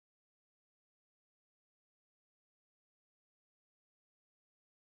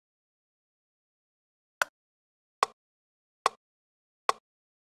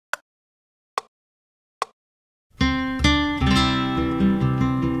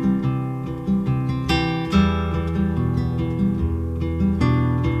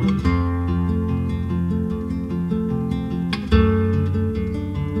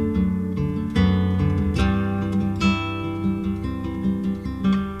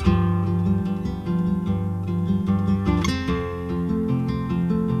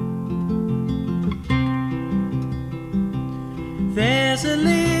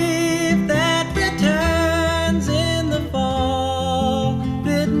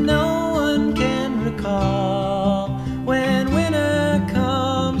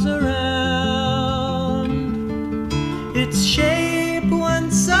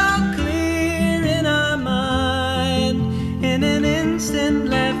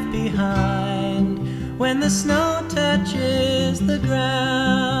behind when the snow touches the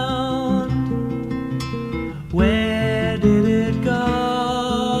ground. Where did it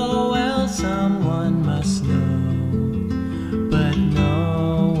go? Well, someone must know, but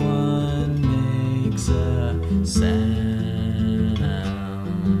no one makes a sound.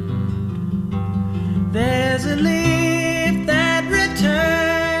 There's a leaf that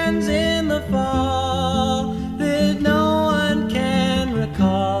returns in the fall that no one can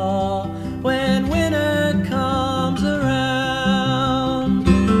recall when winter comes around.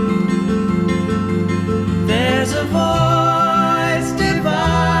 There's a voice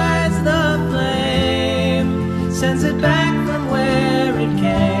divides the flame, sends it back from where it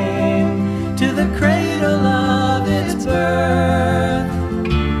came to the cradle of its birth.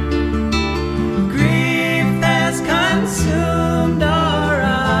 Grief has consumed our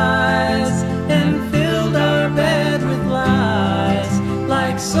eyes and filled our bed with lies,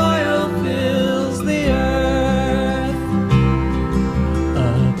 like soil fills the earth.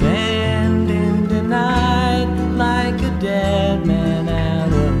 Abandoned, denied, like a dead man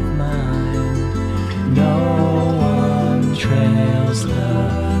out of mind. No one trails the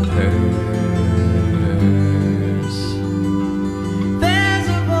hearse. There's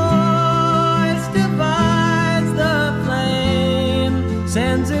a voice divides the flame,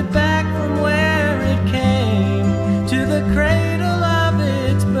 sends it back from where it came to the cradle of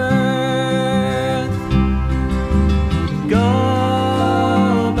its birth. Go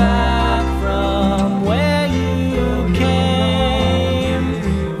back from where you came,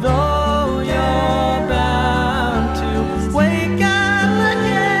 though you're bound to wake up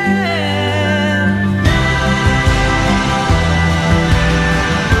again.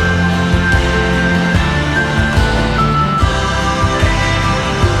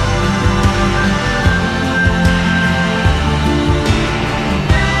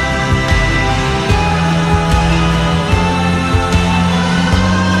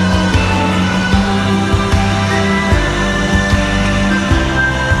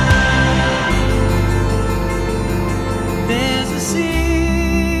 There's a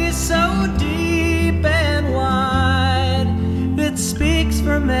sea so deep and wide that speaks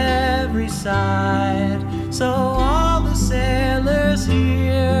from every side, so all the sailors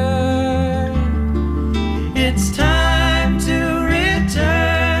hear. It's time to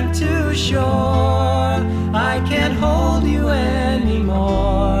return to shore. I can't hold you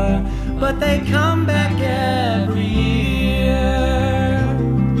anymore, but they come back every year.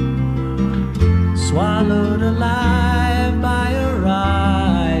 Swallowed alive by a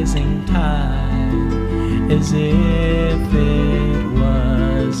rising tide, as if it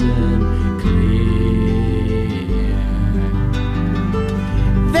wasn't clear.